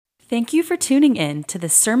Thank you for tuning in to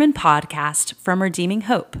this sermon podcast from Redeeming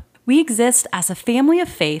Hope. We exist as a family of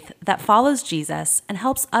faith that follows Jesus and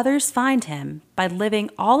helps others find him by living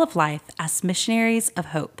all of life as missionaries of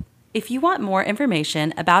hope. If you want more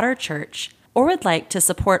information about our church or would like to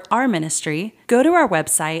support our ministry, go to our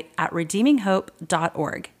website at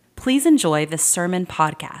redeeminghope.org. Please enjoy this sermon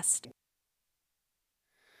podcast.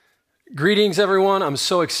 Greetings, everyone. I'm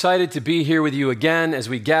so excited to be here with you again as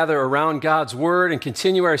we gather around God's Word and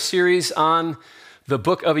continue our series on the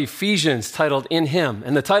book of Ephesians titled In Him.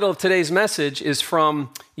 And the title of today's message is from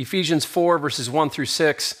Ephesians 4, verses 1 through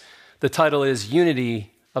 6. The title is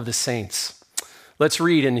Unity of the Saints. Let's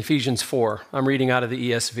read in Ephesians 4. I'm reading out of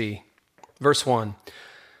the ESV. Verse 1.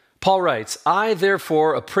 Paul writes, I,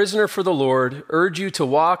 therefore, a prisoner for the Lord, urge you to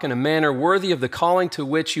walk in a manner worthy of the calling to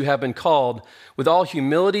which you have been called, with all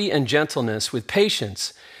humility and gentleness, with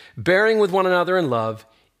patience, bearing with one another in love,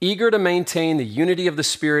 eager to maintain the unity of the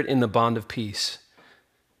Spirit in the bond of peace.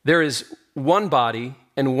 There is one body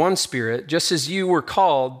and one Spirit, just as you were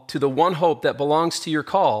called to the one hope that belongs to your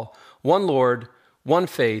call, one Lord, one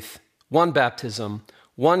faith, one baptism,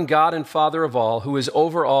 one God and Father of all, who is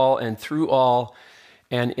over all and through all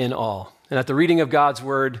and in all. And at the reading of God's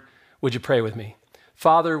word, would you pray with me?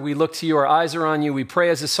 Father, we look to you, our eyes are on you. We pray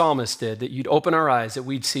as the psalmist did, that you'd open our eyes, that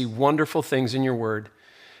we'd see wonderful things in your word.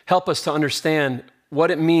 Help us to understand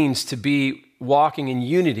what it means to be walking in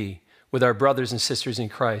unity with our brothers and sisters in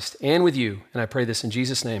Christ and with you. And I pray this in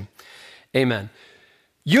Jesus' name. Amen.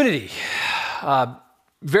 Unity,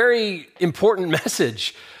 very important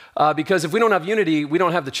message, because if we don't have unity, we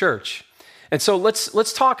don't have the church. And so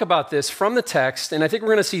let's talk about this from the text, and I think we're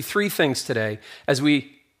going to see three things today as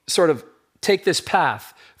we sort of take this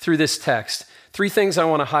path through this text. Three things I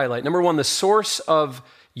want to highlight. Number one, the source of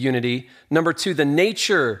unity. Number two, the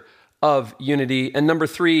nature of unity. And number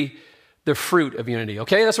three, the fruit of unity.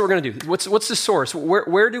 Okay, that's what we're going to do. What's the source?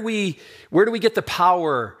 Where do we get the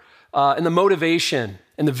power and the motivation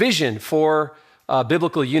and the vision for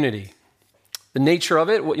biblical unity? The nature of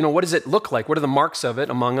it, what does it look like? What are the marks of it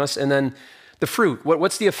among us? And then the fruit,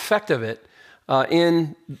 what's the effect of it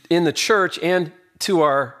in the church and to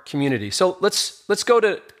our community? So let's go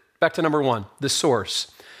back to number one, the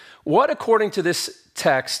source. What, according to this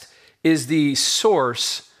text, is the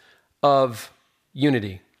source of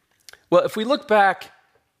unity? Well, if we look back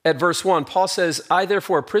at verse 1, Paul says, I,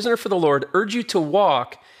 therefore, a prisoner for the Lord, urge you to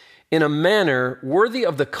walk in a manner worthy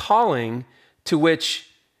of the calling to which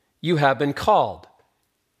you have been called.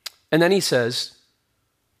 And then he says,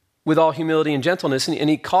 with all humility and gentleness, and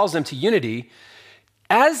he calls them to unity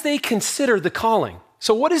as they consider the calling.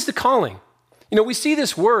 So what is the calling? We see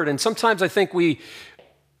this word, and sometimes I think we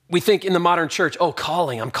think in the modern church, oh,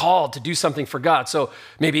 calling, I'm called to do something for God. So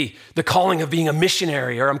maybe the calling of being a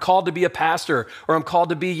missionary, or I'm called to be a pastor, or I'm called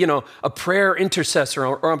to be, a prayer intercessor,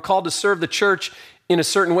 or I'm called to serve the church in a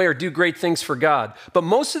certain way or do great things for God. But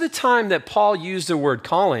most of the time that Paul used the word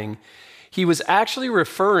calling, he was actually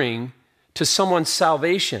referring to someone's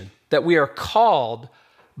salvation, that we are called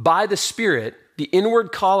by the Spirit, the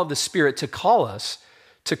inward call of the Spirit to call us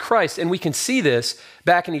to Christ. And we can see this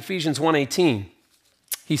back in Ephesians 1:18.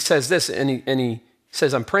 He says this, and he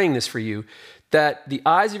says, I'm praying this for you, that the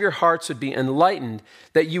eyes of your hearts would be enlightened,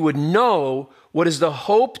 that you would know what is the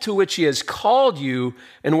hope to which he has called you,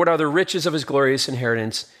 and what are the riches of his glorious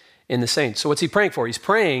inheritance in the saints. So what's he praying for? He's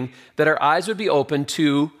praying that our eyes would be open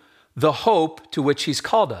to the hope to which he's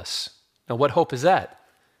called us. Now, what hope is that?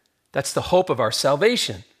 That's the hope of our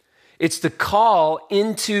salvation. It's the call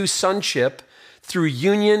into sonship through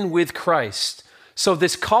union with Christ. So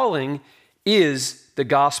this calling is the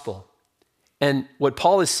gospel. And what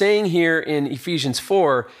Paul is saying here in Ephesians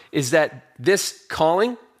 4 is that this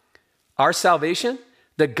calling, our salvation,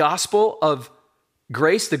 the gospel of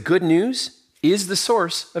grace, the good news, is the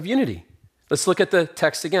source of unity. Let's look at the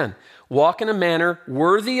text again. Walk in a manner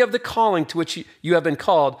worthy of the calling to which you have been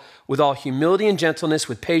called, with all humility and gentleness,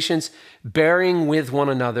 with patience, bearing with one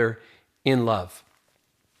another in love.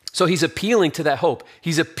 So he's appealing to that hope.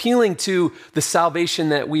 He's appealing to the salvation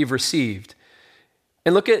that we've received.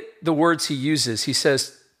 And look at the words he uses. He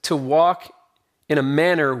says to walk in a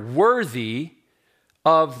manner worthy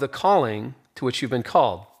of the calling to which you've been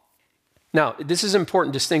called. Now, this is an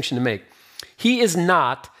important distinction to make. He is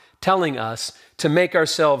not telling us to make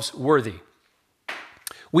ourselves worthy.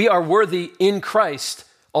 We are worthy in Christ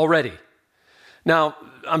already. Now,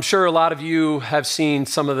 I'm sure a lot of you have seen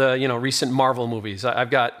some of the recent Marvel movies.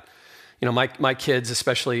 I've got my kids,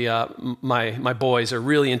 especially my boys, are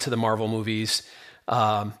really into the Marvel movies.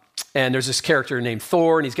 And there's this character named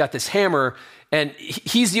Thor, and he's got this hammer, and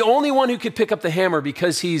he's the only one who could pick up the hammer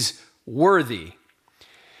because he's worthy.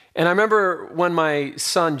 And I remember when my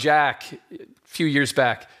son, Jack, a few years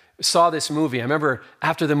back, saw this movie. I remember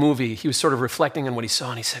after the movie, he was sort of reflecting on what he saw,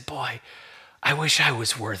 and he said, boy, I wish I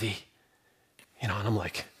was worthy. And I'm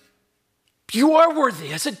like, you are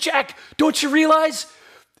worthy. I said, Jack, don't you realize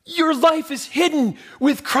your life is hidden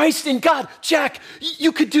with Christ in God? Jack,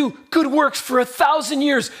 you could do good works for 1,000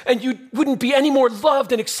 years and you wouldn't be any more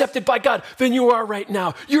loved and accepted by God than you are right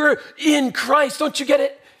now. You're in Christ. Don't you get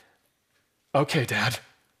it? Okay, Dad.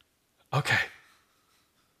 Okay.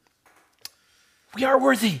 We are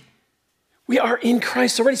worthy. We are in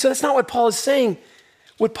Christ already. So that's not what Paul is saying.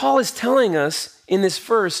 What Paul is telling us in this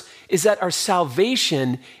verse is that our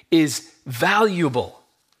salvation is valuable.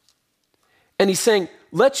 And he's saying,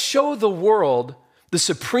 let's show the world the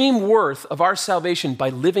supreme worth of our salvation by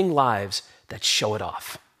living lives that show it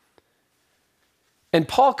off. And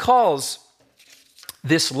Paul calls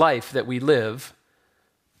this life that we live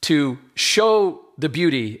to show the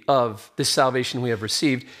beauty of this salvation we have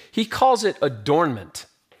received. He calls it adornment.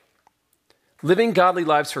 Living godly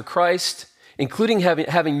lives for Christ, including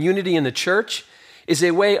having unity in the church, is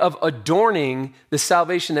a way of adorning the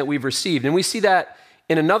salvation that we've received. And we see that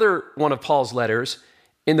in another one of Paul's letters,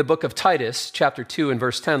 in the book of Titus, chapter 2 and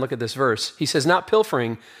verse 10. Look at this verse. He says, not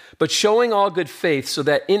pilfering, but showing all good faith, so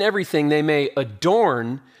that in everything they may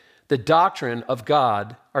adorn the doctrine of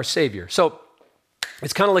God, our Savior. So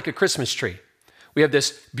it's kind of like a Christmas tree. We have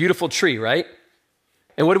this beautiful tree, right?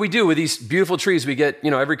 And what do we do with these beautiful trees we get,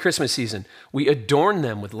 every Christmas season? We adorn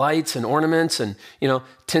them with lights and ornaments and,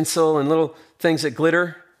 tinsel and little things that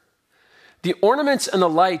glitter. The ornaments and the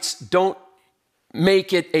lights don't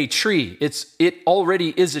make it a tree. It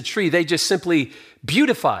already is a tree. They just simply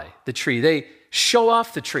beautify the tree. They show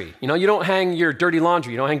off the tree. You don't hang your dirty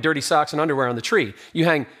laundry. You don't hang dirty socks and underwear on the tree. You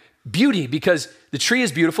hang beauty because the tree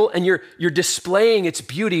is beautiful and you're displaying its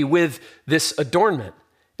beauty with this adornment.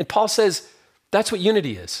 And Paul says that's what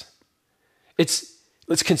unity is.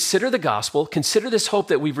 Let's consider the gospel, consider this hope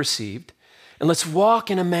that we've received, and let's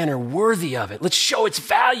walk in a manner worthy of it. Let's show its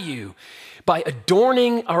value by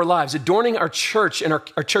adorning our lives, adorning our church and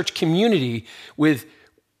our church community with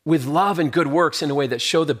love and good works in a way that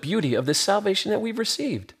show the beauty of this salvation that we've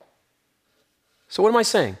received. So what am I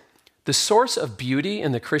saying? The source of beauty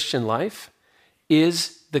in the Christian life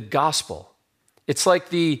is the gospel. It's like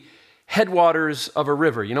the headwaters of a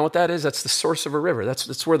river. You know what that is? That's the source of a river.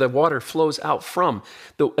 That's where the water flows out from.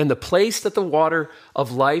 And the place that the water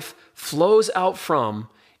of life flows out from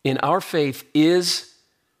in our faith is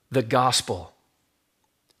the gospel.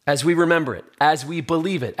 As we remember it, as we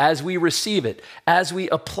believe it, as we receive it, as we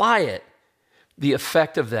apply it, the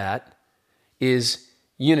effect of that is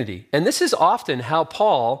unity. And this is often how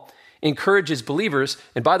Paul encourages believers.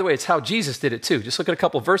 And by the way, it's how Jesus did it too. Just look at a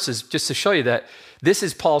couple of verses just to show you that this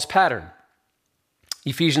is Paul's pattern.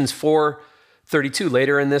 Ephesians 4:32,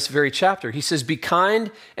 later in this very chapter, he says, be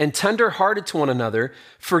kind and tender-hearted to one another,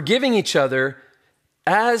 forgiving each other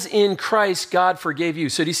as in Christ God forgave you.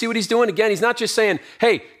 So do you see what he's doing? Again, he's not just saying,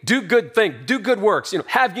 hey, do good things, do good works,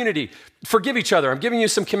 have unity, forgive each other. I'm giving you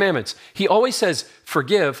some commandments. He always says,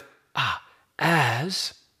 forgive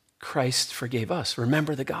as Christ forgave us.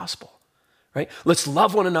 Remember the gospel, right? Let's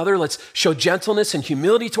love one another. Let's show gentleness and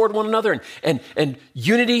humility toward one another and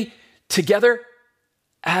unity together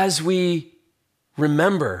as we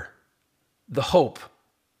remember the hope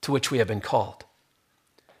to which we have been called.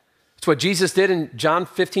 It's what Jesus did in John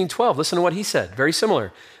 15:12. Listen to what he said. Very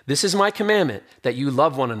similar. This is my commandment, that you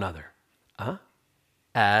love one another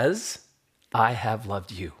as I have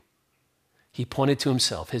loved you. He pointed to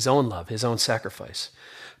himself, his own love, his own sacrifice.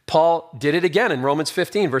 Paul did it again in Romans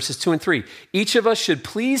 15, verses 2 and 3. Each of us should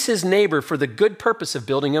please his neighbor for the good purpose of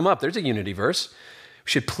building him up. There's a unity verse. We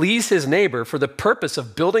should please his neighbor for the purpose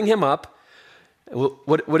of building him up.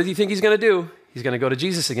 What do you think he's going to do? He's going to go to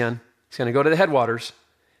Jesus again. He's going to go to the headwaters.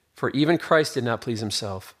 For even Christ did not please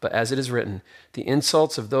himself, but as it is written, the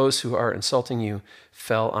insults of those who are insulting you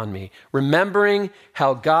fell on me. Remembering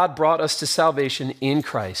how God brought us to salvation in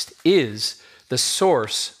Christ is the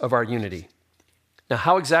source of our unity. Now,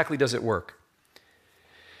 how exactly does it work?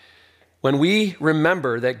 When we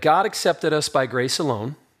remember that God accepted us by grace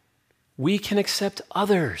alone, we can accept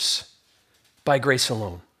others by grace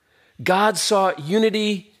alone. God saw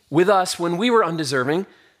unity with us when we were undeserving,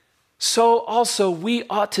 so also we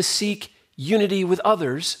ought to seek unity with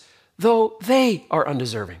others, though they are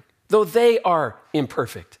undeserving, though they are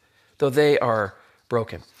imperfect, though they are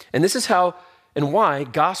broken. And this is how and why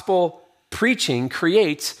gospel preaching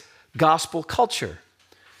creates gospel culture.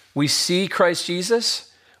 We see Christ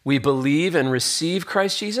Jesus, we believe and receive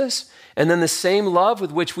Christ Jesus, and then the same love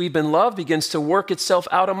with which we've been loved begins to work itself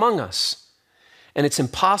out among us. And it's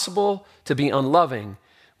impossible to be unloving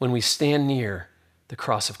when we stand near the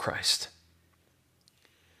cross of Christ.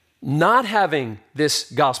 Not having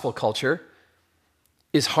this gospel culture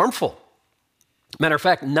is harmful. Matter of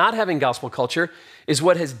fact, not having gospel culture is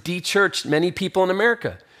what has de-churched many people in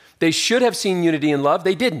America. They should have seen unity and love.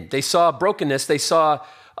 They didn't. They saw brokenness. They saw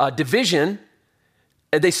division.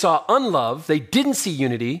 They saw unlove. They didn't see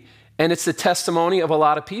unity. And it's the testimony of a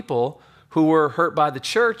lot of people who were hurt by the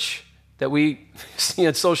church that we see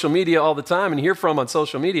on social media all the time and hear from on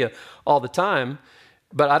social media all the time.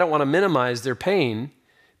 But I don't want to minimize their pain,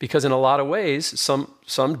 because in a lot of ways,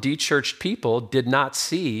 some de-churched people did not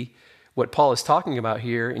see what Paul is talking about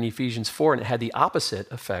here in Ephesians 4, and it had the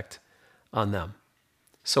opposite effect on them.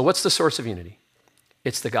 So what's the source of unity?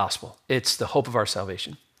 It's the gospel. It's the hope of our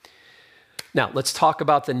salvation. Now, let's talk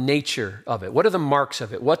about the nature of it. What are the marks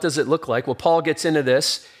of it? What does it look like? Well, Paul gets into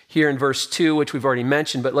this here in verse 2, which we've already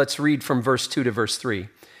mentioned, but let's read from verse 2 to verse 3.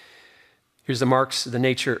 Here's the marks, the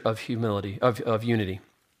nature of humility, of unity.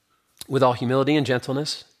 With all humility and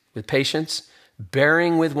gentleness, with patience,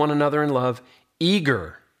 bearing with one another in love,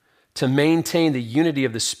 eager to maintain the unity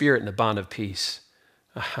of the Spirit in the bond of peace.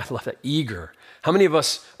 I love that, eager. How many of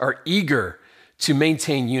us are eager to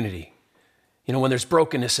maintain unity? You know, when there's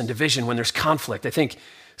brokenness and division, when there's conflict, I think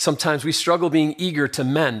sometimes we struggle being eager to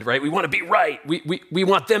mend, right? We want to be right. We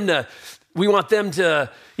want them to,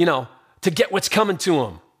 you know, to get what's coming to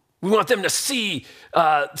them. We want them to see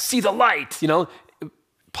the light, you know.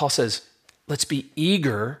 Paul says, let's be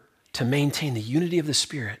eager to maintain the unity of the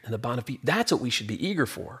Spirit and the bond of peace. That's what we should be eager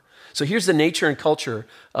for. So here's the nature and culture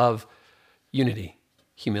of unity: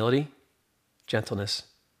 humility, gentleness,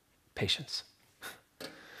 patience.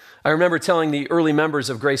 I remember telling the early members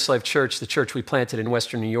of Grace Life Church, the church we planted in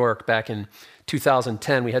Western New York back in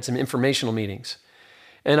 2010, we had some informational meetings.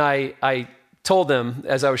 And I told them,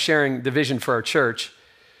 as I was sharing the vision for our church,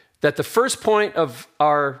 that the first point of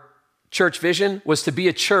our church vision was to be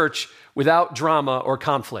a church without drama or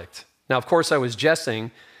conflict. Now, of course, I was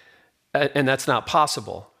jesting, and that's not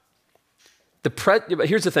possible.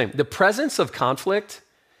 Here's the thing. The presence of conflict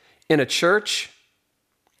in a church,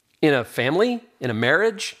 in a family, in a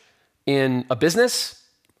marriage, in a business,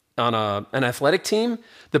 on an athletic team,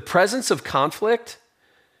 the presence of conflict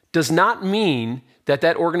does not mean that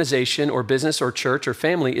organization or business or church or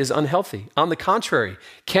family is unhealthy. On the contrary,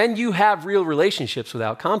 can you have real relationships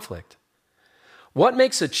without conflict? What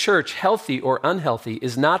makes a church healthy or unhealthy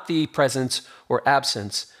is not the presence or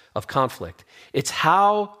absence of conflict. It's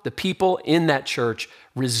how the people in that church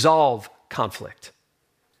resolve conflict.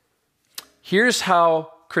 Here's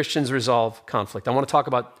how Christians resolve conflict. I want to talk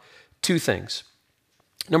about two things.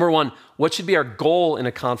 Number one, what should be our goal in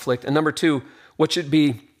a conflict? And number two, what should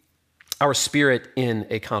be our spirit in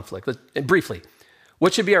a conflict? Briefly,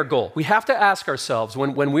 what should be our goal? We have to ask ourselves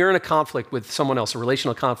when we're in a conflict with someone else, a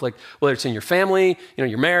relational conflict, whether it's in your family,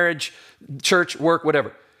 your marriage, church, work,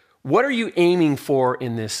 whatever. What are you aiming for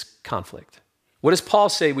in this conflict? What does Paul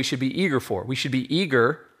say we should be eager for? We should be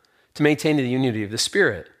eager to maintain the unity of the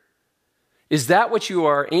Spirit. Is that what you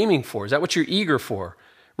are aiming for? Is that what you're eager for?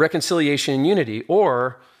 Reconciliation and unity,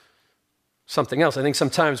 or something else? I think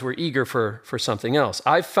sometimes we're eager for something else.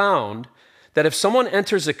 I've found that if someone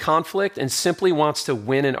enters a conflict and simply wants to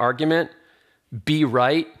win an argument, be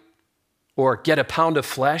right, or get a pound of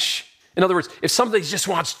flesh, in other words, if somebody just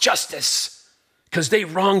wants justice because they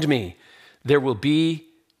wronged me, there will be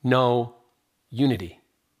no unity.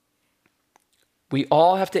 We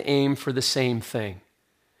all have to aim for the same thing.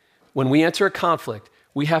 When we enter a conflict,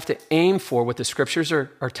 we have to aim for what the scriptures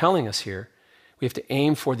are telling us here. We have to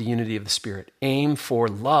aim for the unity of the Spirit, aim for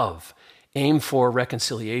love, aim for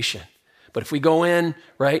reconciliation. But if we go in,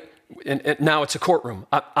 right, and now it's a courtroom,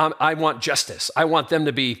 I want justice. I want them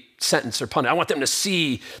to be sentenced or punished. I want them to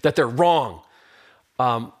see that they're wrong.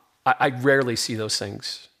 I rarely see those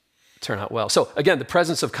things turn out well. So again, the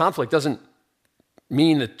presence of conflict doesn't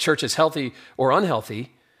mean the church is healthy or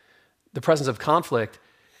unhealthy. The presence of conflict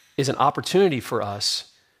is an opportunity for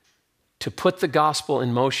us to put the gospel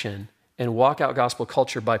in motion and walk out gospel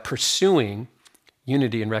culture by pursuing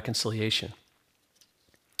unity and reconciliation.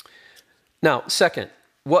 Now, second,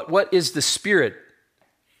 what is the spirit?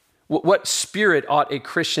 What spirit ought a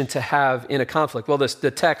Christian to have in a conflict? Well,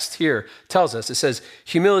 the text here tells us. It says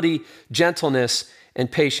humility, gentleness,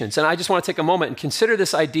 and patience. And I just want to take a moment and consider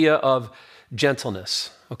this idea of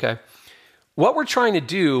gentleness, okay? What we're trying to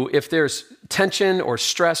do if there's tension or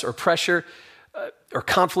stress or pressure or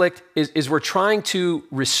conflict is we're trying to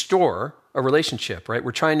restore a relationship, right?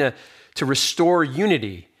 We're trying to restore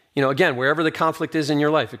unity. Again, wherever the conflict is in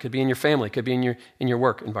your life, it could be in your family, it could be in your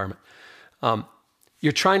work environment.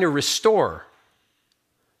 You're trying to restore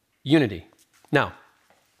unity. Now,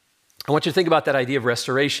 I want you to think about that idea of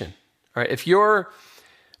restoration. All right, if you're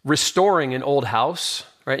restoring an old house,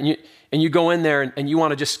 right, and you go in there and you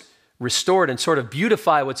want to just restore it and sort of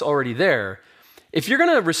beautify what's already there, if you're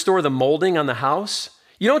going to restore the molding on the house,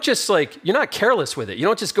 you don't just you're not careless with it. You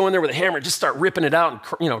don't just go in there with a hammer and just start ripping it out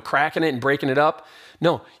and cracking it and breaking it up.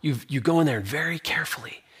 No, you go in there and very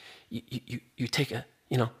carefully, you take a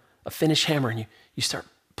finished hammer and you start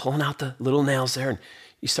pulling out the little nails there and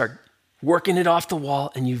you start working it off the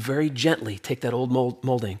wall, and you very gently take that old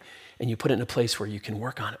molding and you put it in a place where you can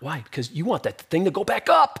work on it. Why? Because you want that thing to go back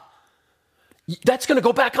up. That's going to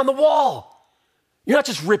go back on the wall. You're not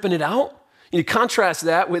just ripping it out. You contrast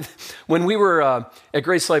that with when we were at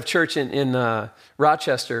Grace Life Church in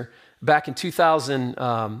Rochester back in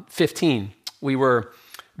 2015. We were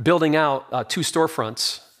building out 2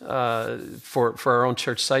 storefronts for our own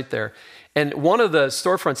church site there. And one of the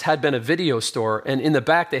storefronts had been a video store, and in the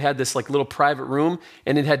back they had this little private room,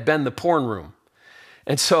 and it had been the porn room.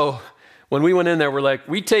 And so when we went in there,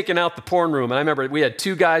 we'd taken out the porn room, and I remember we had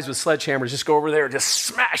 2 guys with sledgehammers just go over there and just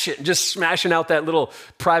smash it, just smashing out that little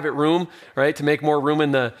private room, right, to make more room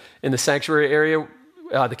in the sanctuary area,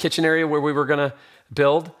 the kitchen area where we were going to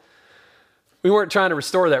build. We weren't trying to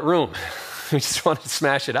restore that room. We just wanted to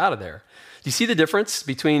smash it out of there. Do you see the difference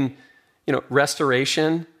between,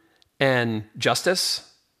 restoration and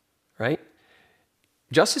justice, right?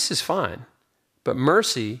 Justice is fine, but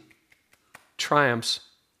mercy triumphs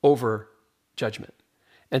over judgment.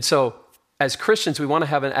 And so as Christians, we want to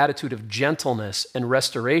have an attitude of gentleness and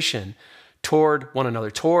restoration toward one another,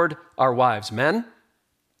 toward our wives. Men,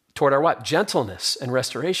 toward our wives, gentleness and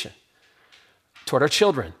restoration. Toward our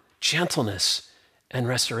children, gentleness and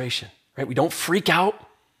restoration, right? We don't freak out,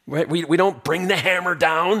 right? We don't bring the hammer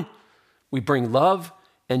down. We bring love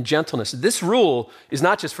and gentleness. This rule is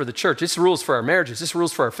not just for the church. This rule is for our marriages. This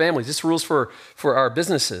rules for our families. This rules for our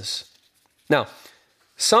businesses. Now,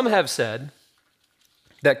 some have said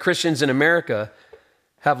that Christians in America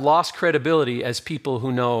have lost credibility as people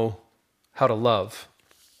who know how to love.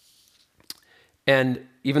 And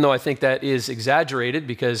even though I think that is exaggerated,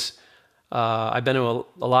 because I've been to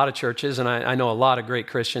a lot of churches, and I know a lot of great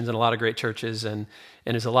Christians and a lot of great churches, and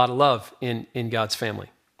there's a lot of love in God's family,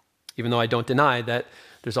 even though I don't deny that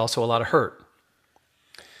there's also a lot of hurt.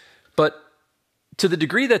 But to the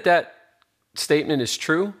degree that statement is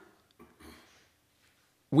true,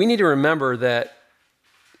 we need to remember that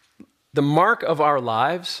the mark of our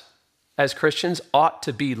lives as Christians ought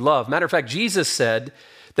to be love. Matter of fact, Jesus said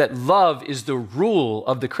that love is the rule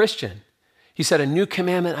of the Christian. He said, "A new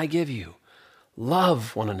commandment I give you,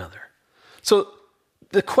 love one another." So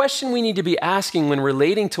the question we need to be asking when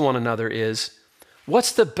relating to one another is,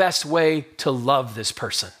 what's the best way to love this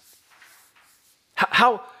person?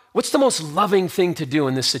 What's the most loving thing to do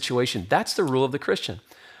in this situation? That's the rule of the Christian.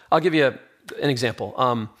 I'll give you an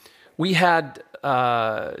example. We had,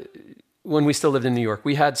 when we still lived in New York,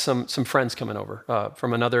 we had some friends coming over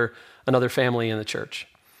from another family in the church.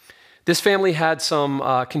 This family had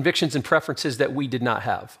some convictions and preferences that we did not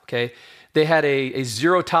have, okay? They had a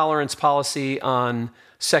zero tolerance policy on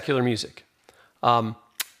secular music.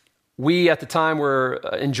 We, at the time, were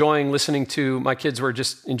enjoying listening to, my kids were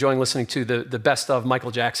just enjoying listening to the best of Michael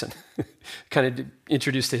Jackson, kind of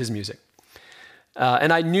introduced to his music.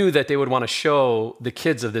 And I knew that they would want to show the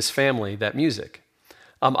kids of this family that music.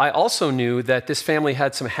 I also knew that this family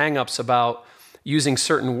had some hang-ups about using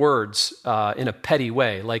certain words in a petty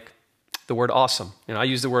way, like the word awesome. I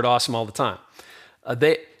use the word awesome all the time.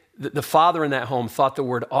 The father in that home thought the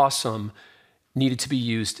word awesome needed to be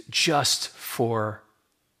used just for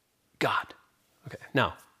God. Okay.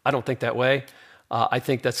 Now, I don't think that way. I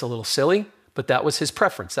think that's a little silly, but that was his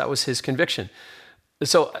preference. That was his conviction.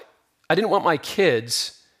 So I didn't want my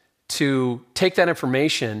kids to take that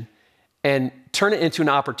information and turn it into an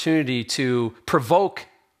opportunity to provoke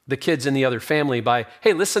the kids in the other family by,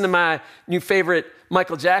 hey, listen to my new favorite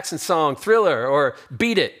Michael Jackson song, Thriller, or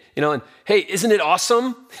Beat It, and hey, isn't it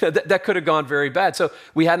awesome? That could have gone very bad. So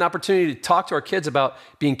we had an opportunity to talk to our kids about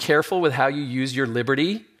being careful with how you use your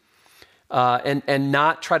liberty and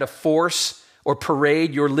not try to force or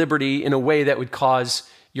parade your liberty in a way that would cause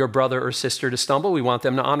your brother or sister to stumble. We want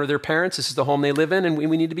them to honor their parents. This is the home they live in, and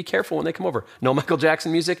we need to be careful when they come over. No Michael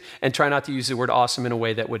Jackson music, and try not to use the word awesome in a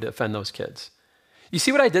way that would offend those kids. You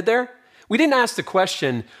see what I did there? We didn't ask the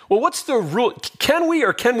question, well, what's the rule? Can we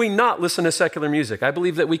or can we not listen to secular music? I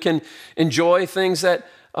believe that we can enjoy things that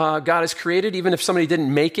God has created, even if somebody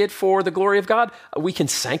didn't make it for the glory of God. We can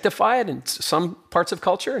sanctify it in some parts of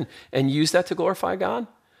culture and use that to glorify God.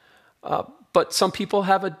 But some people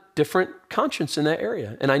have a different conscience in that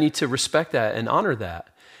area, and I need to respect that and honor that.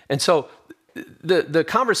 And so the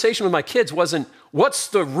conversation with my kids wasn't, what's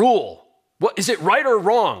the rule? What, is it right or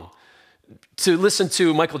wrong to listen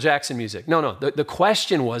to Michael Jackson music? No. The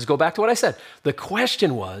question was, go back to what I said. The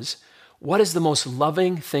question was, what is the most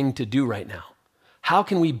loving thing to do right now? How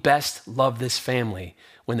can we best love this family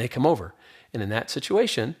when they come over? And in that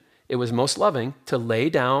situation, it was most loving to lay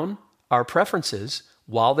down our preferences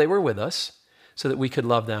while they were with us so that we could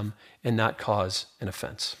love them and not cause an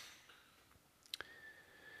offense.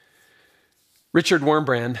 Richard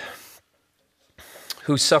Wurmbrand,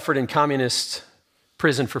 who suffered in communist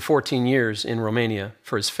prison for 14 years in Romania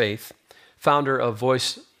for his faith, founder of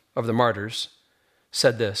Voice of the Martyrs,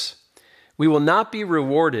 said this: "We will not be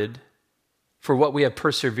rewarded for what we have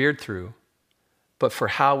persevered through, but for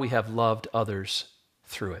how we have loved others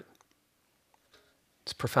through it."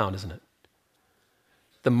 It's profound, isn't it?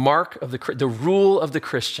 The mark of the rule of the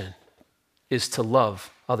Christian is to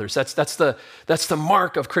love others. That's the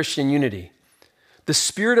mark of Christian unity. The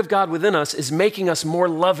Spirit of God within us is making us more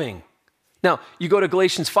loving. Now, you go to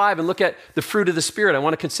Galatians 5 and look at the fruit of the Spirit. I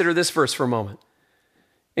want to consider this verse for a moment.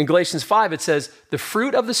 In Galatians 5, it says, the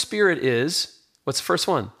fruit of the Spirit is, what's the first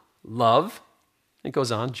one? Love. It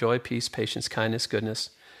goes on, joy, peace, patience, kindness,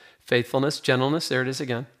 goodness, faithfulness, gentleness, there it is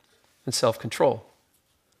again, and self-control.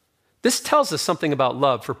 This tells us something about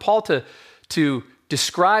love. For Paul to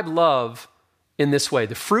describe love in this way,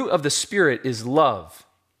 the fruit of the Spirit is love.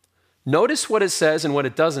 Notice what it says and what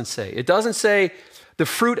it doesn't say. It doesn't say the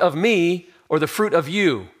fruit of me or the fruit of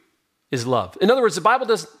you is love. In other words, the Bible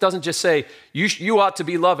doesn't just say you ought to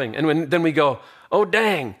be loving, and then we go, oh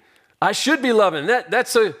dang, I should be loving.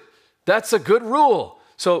 That's a good rule.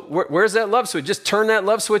 So where's that love switch? Just turn that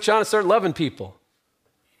love switch on and start loving people.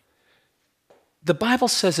 The Bible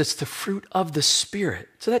says it's the fruit of the Spirit.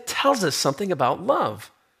 So that tells us something about love.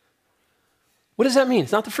 What does that mean?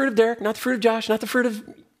 It's not the fruit of Derek, not the fruit of Josh, not the fruit of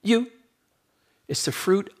you. It's the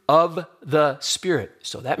fruit of the Spirit.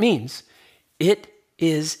 So that means it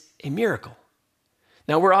is a miracle.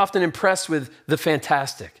 Now, we're often impressed with the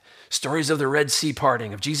fantastic stories of the Red Sea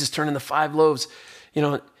parting, of Jesus turning the 5 loaves,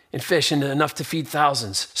 and fish into enough to feed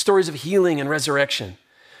thousands, stories of healing and resurrection.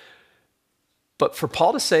 But for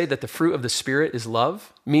Paul to say that the fruit of the Spirit is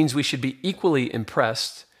love means we should be equally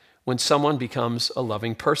impressed when someone becomes a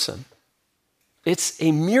loving person. It's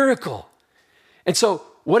a miracle. And so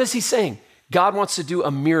what is he saying? God wants to do a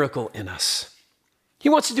miracle in us. He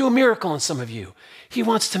wants to do a miracle in some of you. He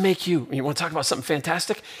wants to make you want to talk about something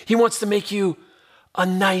fantastic? He wants to make you a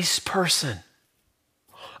nice person,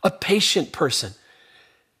 a patient person.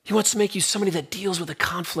 He wants to make you somebody that deals with a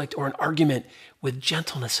conflict or an argument with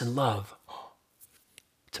gentleness and love.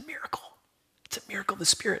 It's a miracle. It's a miracle of the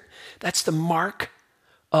Spirit. That's the mark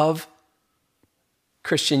of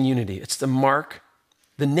Christian unity. It's the mark,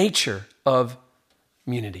 the nature of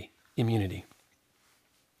immunity.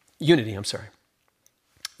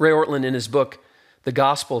 Ray Ortlund, in his book, The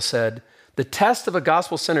Gospel, said, the test of a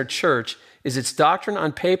gospel-centered church is its doctrine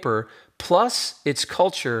on paper plus its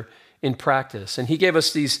culture in practice. And he gave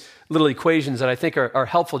us these little equations that I think are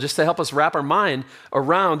helpful just to help us wrap our mind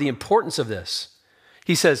around the importance of this.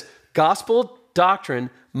 He says, gospel doctrine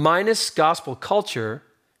minus gospel culture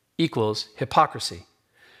equals hypocrisy.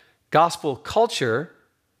 Gospel culture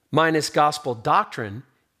minus gospel doctrine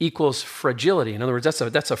equals fragility. In other words,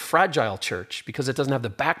 that's a fragile church because it doesn't have the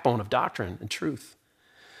backbone of doctrine and truth.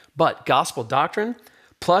 But gospel doctrine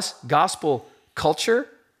plus gospel culture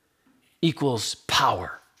equals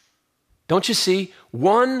power. Don't you see?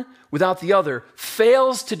 One without the other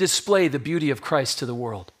fails to display the beauty of Christ to the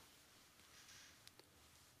world.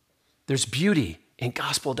 There's beauty in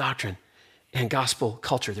gospel doctrine and gospel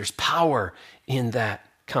culture. There's power in that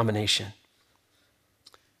combination.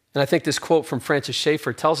 And I think this quote from Francis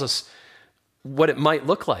Schaeffer tells us what it might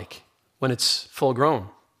look like when it's full grown.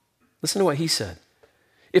 Listen to what he said.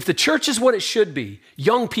 If the church is what it should be,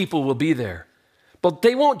 young people will be there. But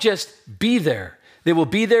they won't just be there. They will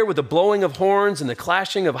be there with the blowing of horns and the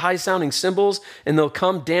clashing of high-sounding cymbals, and they'll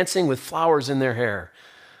come dancing with flowers in their hair.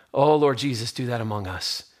 Oh, Lord Jesus, do that among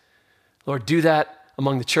us. Lord, do that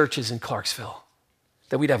among the churches in Clarksville,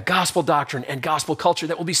 that we'd have gospel doctrine and gospel culture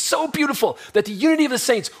that will be so beautiful, that the unity of the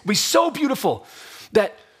saints will be so beautiful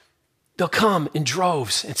that they'll come in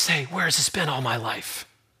droves and say, where has this been all my life?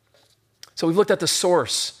 So we've looked at the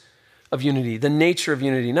source of unity, the nature of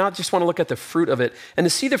unity. Now I just want to look at the fruit of it. And to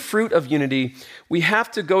see the fruit of unity, we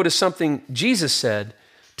have to go to something Jesus said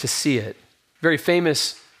to see it. Very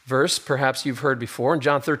famous verse, perhaps you've heard before, in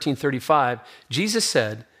John 13:35, Jesus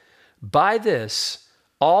said, by this,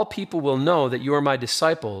 all people will know that you are my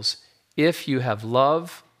disciples if you have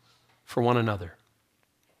love for one another.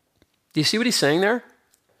 Do you see what he's saying there?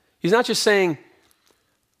 He's not just saying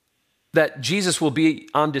that Jesus will be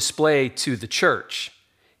on display to the church.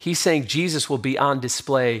 He's saying Jesus will be on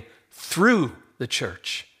display through the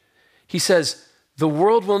church. He says, the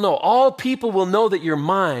world will know, all people will know that you're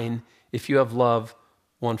mine if you have love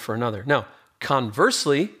one for another. Now,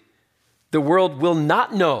 conversely, the world will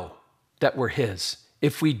not know that we're his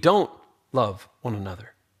if we don't love one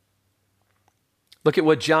another. Look at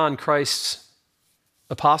what John, Christ's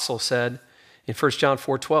apostle, said in 1 John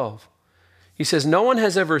 4:12. He says, no one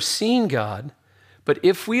has ever seen God, but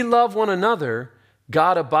if we love one another,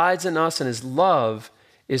 God abides in us and his love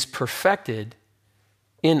is perfected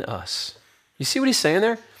in us. You see what he's saying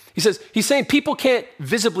there? He's saying people can't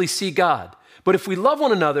visibly see God, but if we love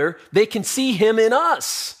one another, they can see him in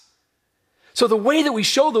us. So the way that we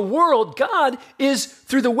show the world God is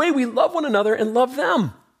through the way we love one another and love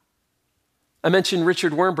them. I mentioned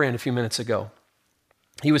Richard Wurmbrand a few minutes ago.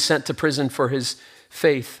 He was sent to prison for his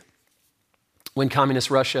faith when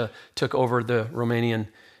communist Russia took over the Romanian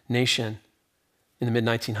nation in the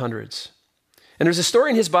mid-1900s. And there's a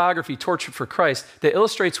story in his biography, Tortured for Christ, that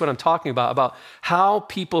illustrates what I'm talking about how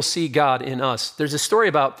people see God in us. There's a story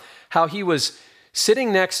about how he was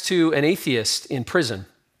sitting next to an atheist in prison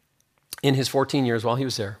in his 14 years while he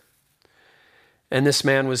was there. And this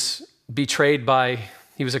man was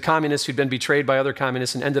he was a communist who'd been betrayed by other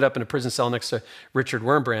communists and ended up in a prison cell next to Richard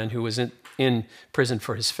Wurmbrand, who was in prison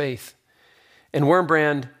for his faith. And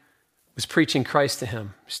Wurmbrand was preaching Christ to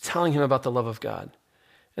him. He was telling him about the love of God.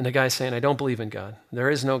 And the guy's saying, I don't believe in God. There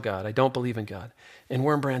is no God. I don't believe in God. And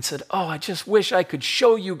Wurmbrand said, oh, I just wish I could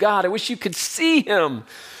show you God. I wish you could see him.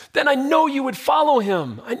 Then I know you would follow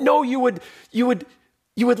him. I know you would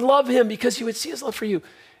love him because you would see his love for you.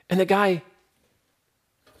 And the guy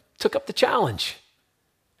took up the challenge.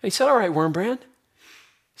 And he said, all right, Wurmbrand.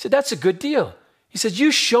 He said, that's a good deal. He said, you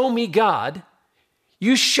show me God.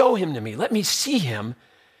 You show him to me. Let me see him,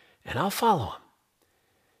 and I'll follow him.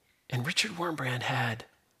 And Richard Wurmbrand had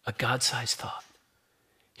a God-sized thought.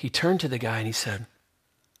 He turned to the guy and he said,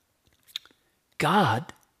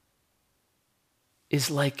 God is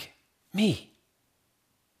like me.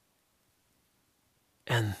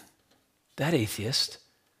 And that atheist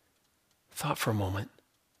thought for a moment,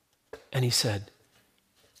 and he said,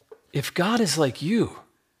 if God is like you,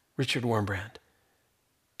 Richard Wurmbrand,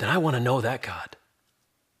 then I want to know that God,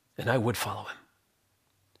 and I would follow him.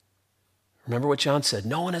 Remember what John said,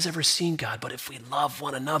 no one has ever seen God, but if we love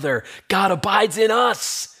one another, God abides in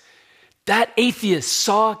us. That atheist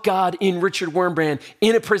saw God in Richard Wurmbrand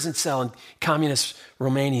in a prison cell in communist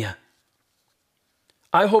Romania.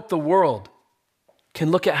 I hope the world can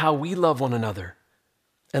look at how we love one another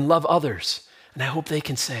and love others, and I hope they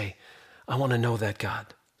can say, I want to know that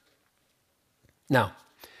God. Now,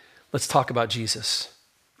 let's talk about Jesus.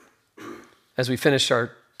 As we finish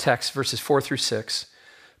our text, verses 4-6,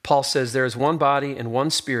 Paul says, there is one body and one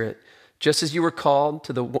spirit, just as you were called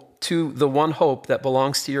to the one hope that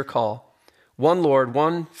belongs to your call. One Lord,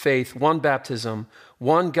 one faith, one baptism,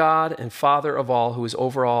 one God and Father of all, who is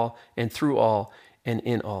over all and through all and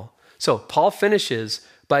in all. So Paul finishes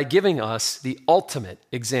by giving us the ultimate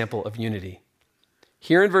example of unity.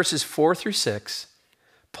 Here in verses 4-6,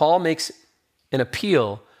 Paul makes an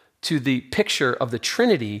appeal to the picture of the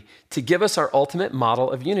Trinity to give us our ultimate model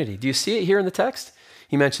of unity. Do you see it here in the text?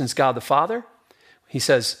 He mentions God the Father. He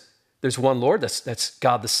says there's one Lord, that's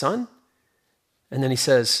God the Son. And then he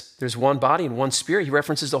says there's one body and one spirit. He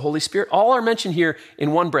references the Holy Spirit. All are mentioned here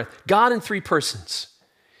in one breath. God in three persons.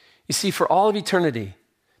 You see, for all of eternity,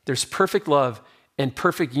 there's perfect love and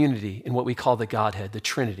perfect unity in what we call the Godhead, the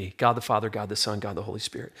Trinity, God the Father, God the Son, God the Holy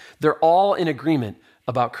Spirit. They're all in agreement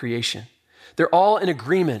about creation. They're all in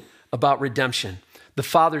agreement about redemption. The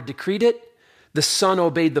Father decreed it, the Son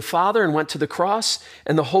obeyed the Father and went to the cross,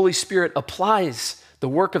 and the Holy Spirit applies the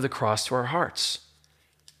work of the cross to our hearts.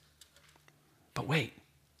 But wait,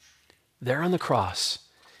 there on the cross,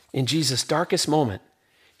 in Jesus' darkest moment,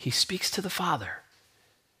 he speaks to the Father,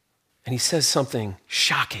 and he says something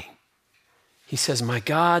shocking. He says, my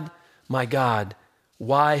God,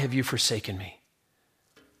 why have you forsaken me?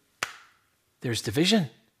 There's division.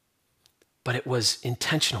 But it was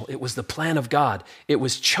intentional. It was the plan of God. It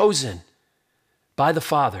was chosen by the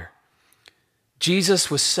Father. Jesus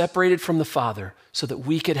was separated from the Father so that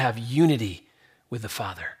we could have unity with the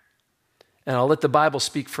Father. And I'll let the Bible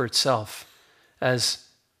speak for itself as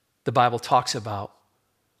the Bible talks about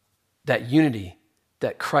that unity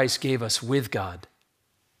that Christ gave us with God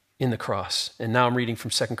in the cross. And now I'm reading from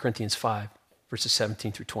 2 Corinthians 5, verses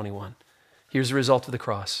 17-21. Here's the result of the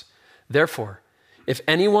cross. Therefore, if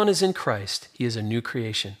anyone is in Christ, he is a new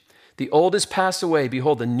creation. The old has passed away.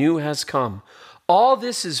 Behold, the new has come. All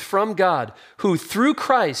this is from God, who through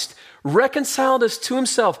Christ reconciled us to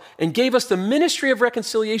himself and gave us the ministry of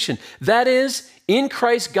reconciliation. That is, in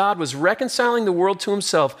Christ, God was reconciling the world to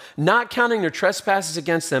himself, not counting their trespasses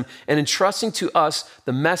against them, and entrusting to us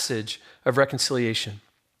the message of reconciliation.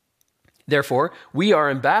 Therefore, we are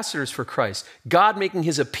ambassadors for Christ, God making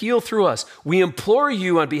his appeal through us. We implore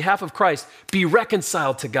you on behalf of Christ, be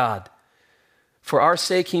reconciled to God. For our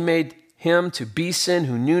sake, he made him to be sin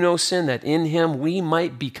who knew no sin, that in him we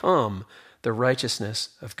might become the righteousness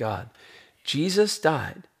of God. Jesus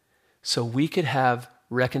died so we could have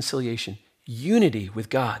reconciliation, unity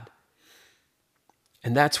with God.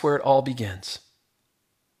 And that's where it all begins.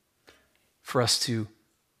 For us to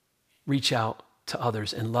reach out to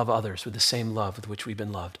others and love others with the same love with which we've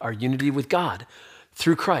been loved. Our unity with God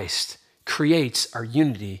through Christ creates our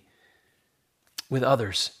unity with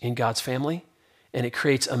others in God's family, and it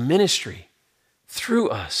creates a ministry through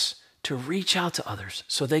us to reach out to others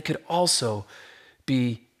so they could also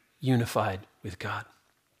be unified with God.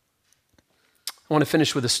 I want to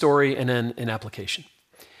finish with a story and then an application.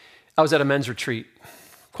 I was at a men's retreat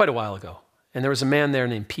quite a while ago, and there was a man there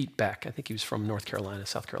named Pete Beck. I think he was from North Carolina,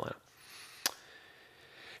 South Carolina.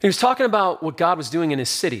 He was talking about what God was doing in his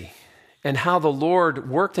city and how the Lord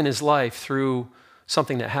worked in his life through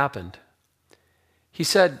something that happened. He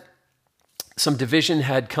said some division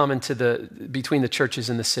had come between the churches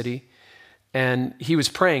in the city, and he was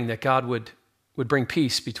praying that God would bring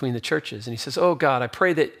peace between the churches. And he says, "Oh God, I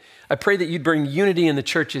pray that you'd bring unity in the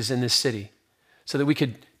churches in this city so that we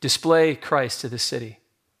could display Christ to this city."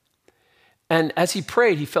 And as he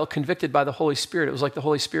prayed, he felt convicted by the Holy Spirit. It was like the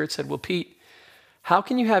Holy Spirit said, "Well, Pete, how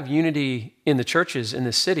can you have unity in the churches in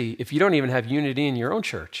this city if you don't even have unity in your own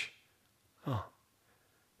church?" Oh,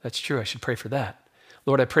 that's true. I should pray for that.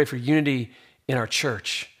 Lord, I pray for unity in our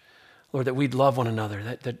church. Lord, that we'd love one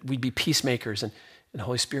another, that we'd be peacemakers. And the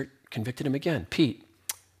Holy Spirit convicted him again. "Pete,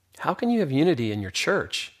 how can you have unity in your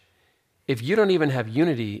church if you don't even have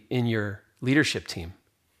unity in your leadership team?"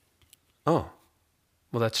 Oh,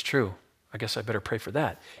 well, that's true. I guess I better pray for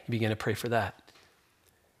that. He began to pray for that.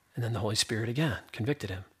 And then the Holy Spirit again convicted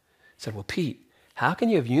him. Said, "Well, Pete, how can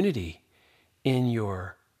you have unity in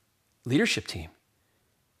your leadership team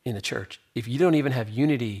in the church if you don't even have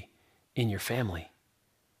unity in your family?"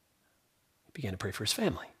 He began to pray for his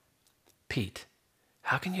family. "Pete,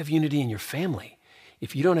 how can you have unity in your family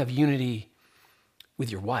if you don't have unity with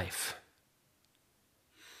your wife?"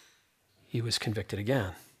 He was convicted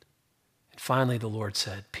again. And finally the Lord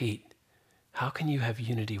said, "Pete, how can you have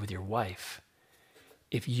unity with your wife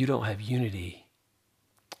if you don't have unity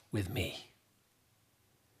with me?"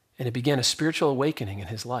 And it began a spiritual awakening in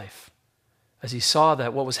his life as he saw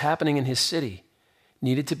that what was happening in his city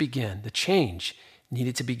needed to begin, the change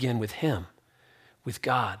needed to begin with him, with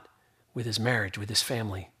God, with his marriage, with his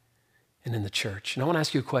family, and in the church. And I want to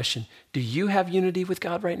ask you a question. Do you have unity with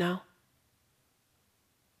God right now?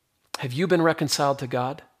 Have you been reconciled to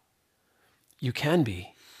God? You can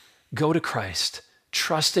be. Go to Christ.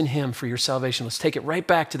 Trust in him for your salvation. Let's take it right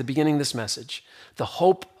back to the beginning of this message, the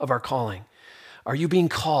hope of our calling. Are you being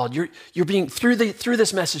called? You're being, through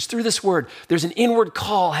this message, through this word, there's an inward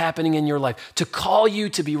call happening in your life to call you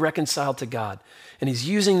to be reconciled to God. And he's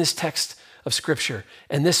using this text of Scripture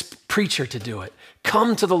and this preacher to do it.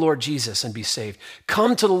 Come to the Lord Jesus and be saved.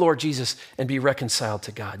 Come to the Lord Jesus and be reconciled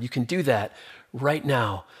to God. You can do that right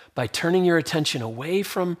now by turning your attention away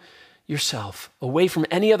from yourself, away from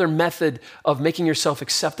any other method of making yourself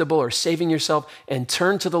acceptable or saving yourself, and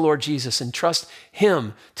turn to the Lord Jesus and trust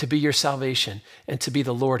him to be your salvation and to be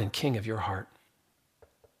the Lord and King of your heart.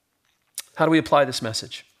 How do we apply this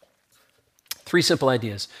message? 3 simple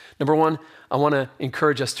ideas. Number 1, I want to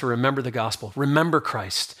encourage us to remember the gospel. Remember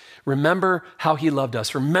Christ. Remember how he loved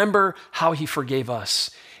us. Remember how he forgave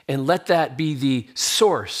us. And let that be the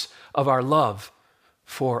source of our love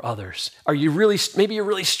for others. Maybe you're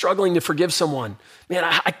really struggling to forgive someone. Man,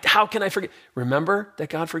 how can I forgive? Remember that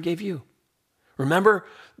God forgave you. Remember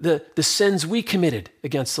the sins we committed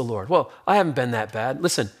against the Lord. Well, I haven't been that bad.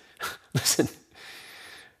 Listen.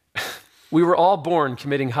 We were all born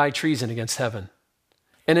committing high treason against heaven.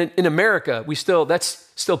 And in America, that's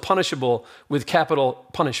still punishable with capital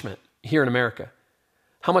punishment here in America.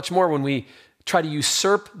 How much more when we try to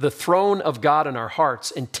usurp the throne of God in our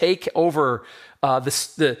hearts and take over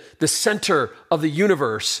the center of the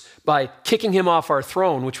universe by kicking him off our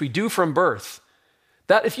throne, which we do from birth.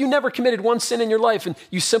 That if you never committed one sin in your life and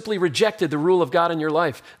you simply rejected the rule of God in your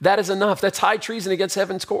life, that is enough. That's high treason against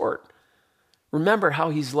heaven's court. Remember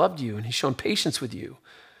how he's loved you and he's shown patience with you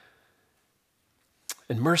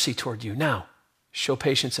and mercy toward you. Now, show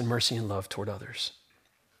patience and mercy and love toward others.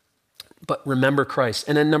 but remember Christ.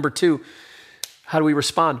 And then number two, how do we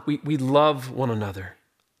respond? We love one another.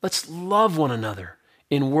 Let's love one another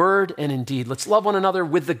in word and in deed. Let's love one another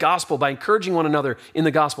with the gospel by encouraging one another in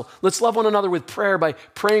the gospel. Let's love one another with prayer by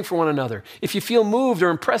praying for one another. If you feel moved or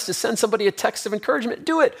impressed to send somebody a text of encouragement,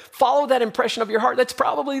 do it. Follow that impression of your heart. That's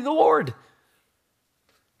probably the Lord.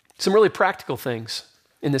 Some really practical things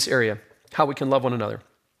in this area, how we can love one another.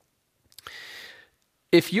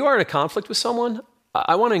 If you are in a conflict with someone,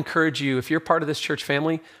 I want to encourage you, if you're part of this church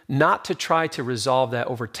family, not to try to resolve that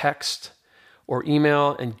over text or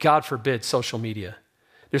email, and God forbid, social media.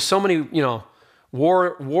 There's so many,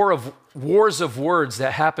 wars of words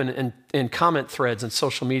that happen in comment threads and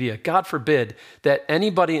social media. God forbid that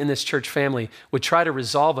anybody in this church family would try to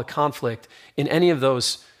resolve a conflict in any of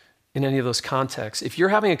those contexts. If you're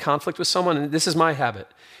having a conflict with someone, and this is my habit,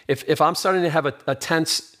 if I'm starting to have a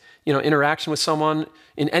tense interaction with someone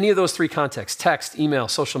in any of those three contexts, text, email,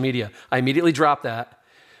 social media, I immediately drop that.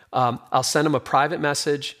 I'll send them a private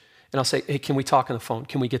message and I'll say, hey, can we talk on the phone?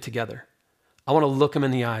 Can we get together? I want to look them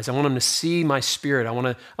in the eyes. I want them to see my spirit. I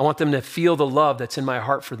want them to feel the love that's in my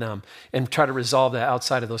heart for them and try to resolve that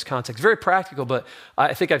outside of those contexts. Very practical, but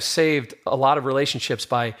I think I've saved a lot of relationships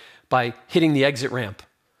by hitting the exit ramp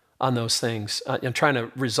on those things and trying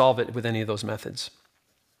to resolve it with any of those methods.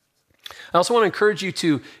 I also want to encourage you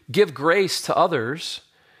to give grace to others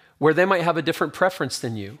where they might have a different preference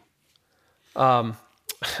than you.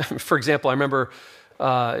 For example, I remember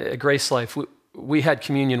at Grace Life, we had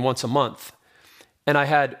communion once a month.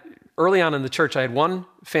 And early on in the church, I had one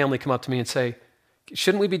family come up to me and say,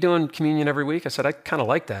 shouldn't we be doing communion every week? I said, I kind of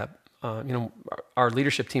like that. Our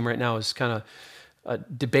leadership team right now is kind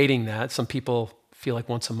of debating that. Some people feel like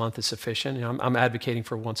once a month is sufficient. I'm advocating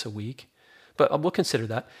for once a week, but we'll consider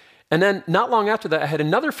that. And then not long after that, I had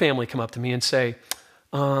another family come up to me and say,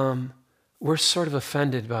 we're sort of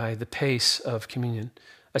offended by the pace of communion.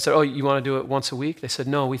 I said, oh, you want to do it once a week? They said,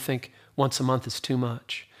 no, we think once a month is too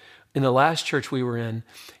much. In the last church we were in,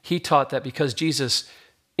 he taught that because Jesus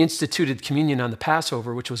instituted communion on the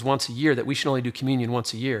Passover, which was once a year, that we should only do communion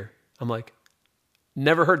once a year. I'm like,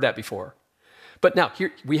 never heard that before. But now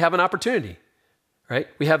here we have an opportunity, right?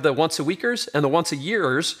 We have the once a weekers and the once a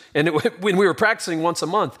years, and when we were practicing once a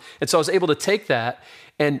month. And so I was able to take that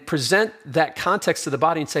and present that context to the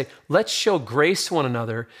body and say, let's show grace to one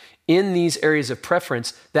another in these areas of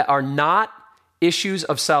preference that are not issues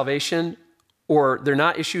of salvation or they're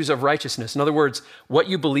not issues of righteousness. In other words, what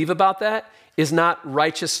you believe about that is not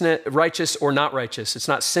righteous or not righteous. It's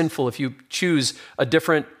not sinful if you choose a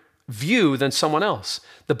different view than someone else.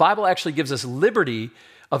 The Bible actually gives us liberty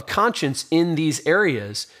of conscience in these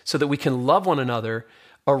areas so that we can love one another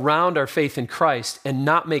around our faith in Christ and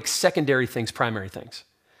not make secondary things primary things.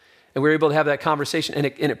 And we were able to have that conversation, and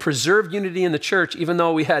it preserved unity in the church, even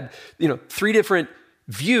though we had three different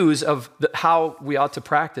views of how we ought to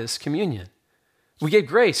practice communion. We gave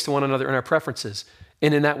grace to one another in our preferences,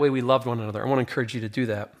 and in that way we loved one another. I want to encourage you to do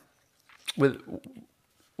that with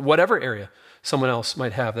whatever area someone else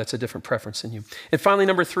might have that's a different preference than you. And finally,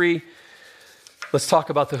 number three, let's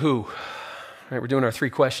talk about the who. All right, we're doing our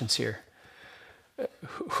three questions here.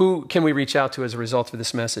 Who can we reach out to as a result of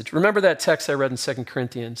this message? Remember that text I read in 2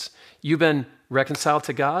 Corinthians. You've been reconciled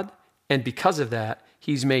to God, and because of that,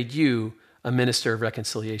 he's made you a minister of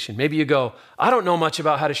reconciliation. Maybe you go, I don't know much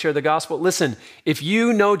about how to share the gospel. Listen, if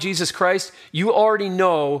you know Jesus Christ, you already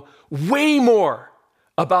know way more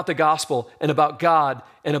about the gospel and about God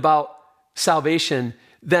and about salvation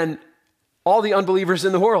than all the unbelievers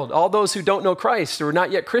in the world, all those who don't know Christ or are not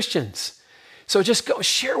yet Christians. So just go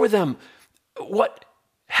share with them what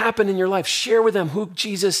happened in your life. Share with them who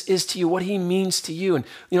Jesus is to you, what he means to you, and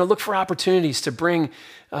look for opportunities to bring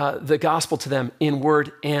the gospel to them in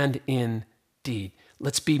word and in deed.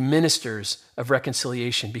 Let's be ministers of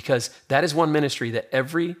reconciliation, because that is one ministry that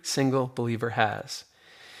every single believer has.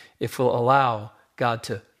 If we'll allow God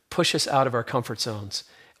to push us out of our comfort zones,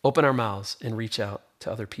 open our mouths, and reach out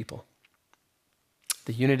to other people.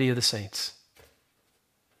 The unity of the saints.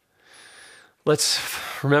 Let's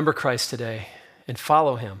remember Christ today and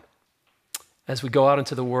follow him as we go out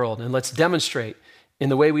into the world. And let's demonstrate in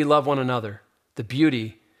the way we love one another the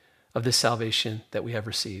beauty of this salvation that we have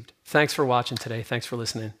received. Thanks for watching today. Thanks for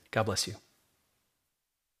listening. God bless you.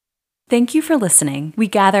 Thank you for listening. We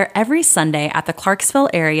gather every Sunday at the Clarksville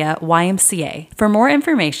area YMCA. For more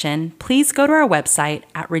information, please go to our website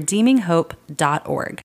at redeeminghope.org.